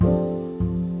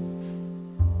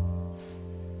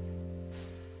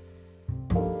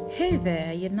Hey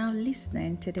there, you're now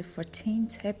listening to the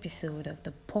 14th episode of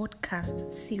the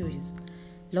podcast series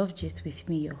Love Gist with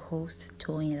me, your host,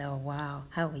 Toyinla. Wow,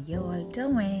 how are you all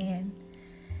doing?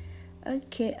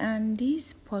 Okay, and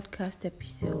this podcast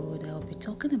episode, I'll be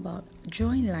talking about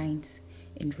drawing lines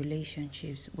in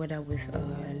relationships, whether with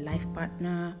a life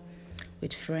partner,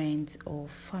 with friends, or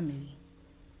family.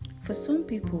 For some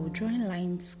people, drawing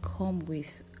lines come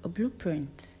with a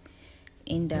blueprint,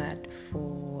 in that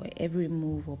for every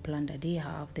move or plan that they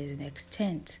have, there's an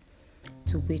extent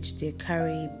to which they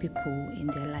carry people in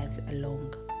their lives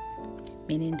along,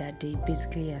 meaning that they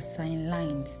basically assign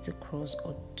lines to cross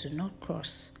or to not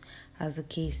cross, as the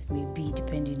case may be,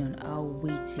 depending on how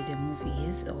weighty the move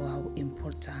is or how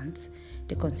important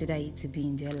they consider it to be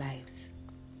in their lives.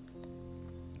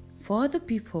 For other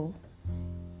people,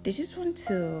 they just want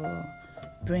to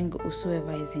bring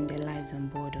whosoever is in their lives on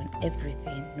board on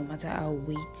everything, no matter how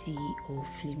weighty or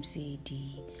flimsy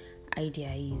the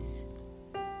idea is.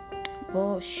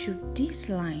 But should these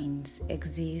lines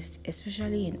exist,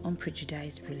 especially in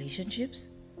unprejudiced relationships?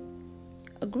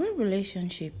 A great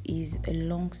relationship is a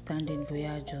long-standing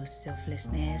voyage of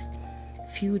selflessness,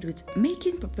 filled with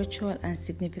making perpetual and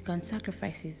significant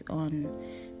sacrifices on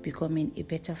becoming a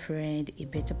better friend, a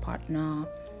better partner,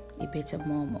 a better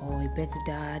mom, or a better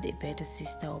dad, a better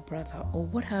sister or brother, or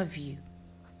what have you.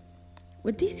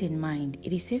 With this in mind,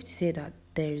 it is safe to say that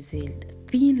there is a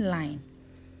thin line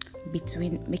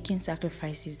between making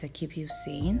sacrifices that keep you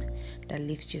sane, that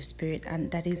lifts your spirit, and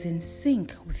that is in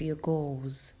sync with your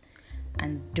goals,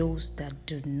 and those that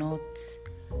do not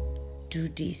do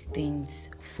these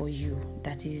things for you.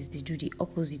 That is, they do the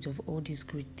opposite of all these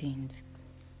great things.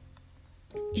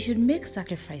 You should make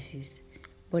sacrifices,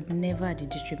 but never at the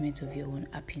detriment of your own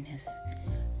happiness.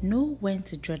 Know when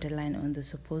to draw the line on the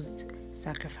supposed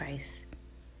sacrifice.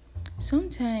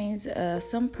 Sometimes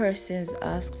some persons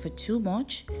ask for too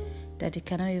much that they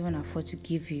cannot even afford to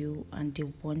give you, and they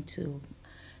want to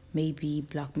maybe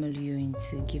blackmail you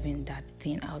into giving that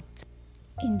thing out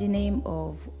in the name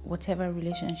of whatever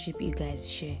relationship you guys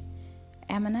share.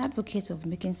 I am an advocate of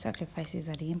making sacrifices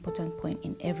at the important point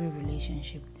in every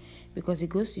relationship, because it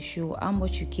goes to show how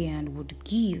much you can and would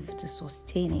give to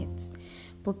sustain it.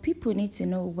 But people need to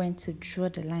know when to draw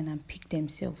the line and pick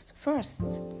themselves first.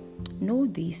 Know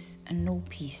this and know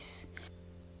peace.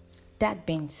 That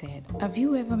being said, have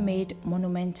you ever made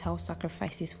monumental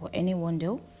sacrifices for anyone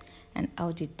though? And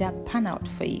how did that pan out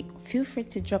for you? Feel free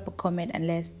to drop a comment and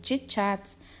let's chit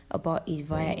chat about it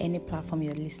via any platform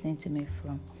you're listening to me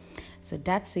from. So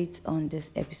that's it on this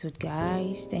episode,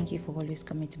 guys. Thank you for always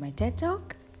coming to my TED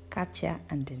Talk. Catch ya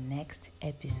on the next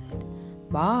episode.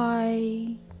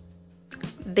 Bye.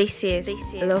 This is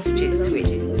Love Gist with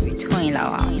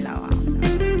Toyinla.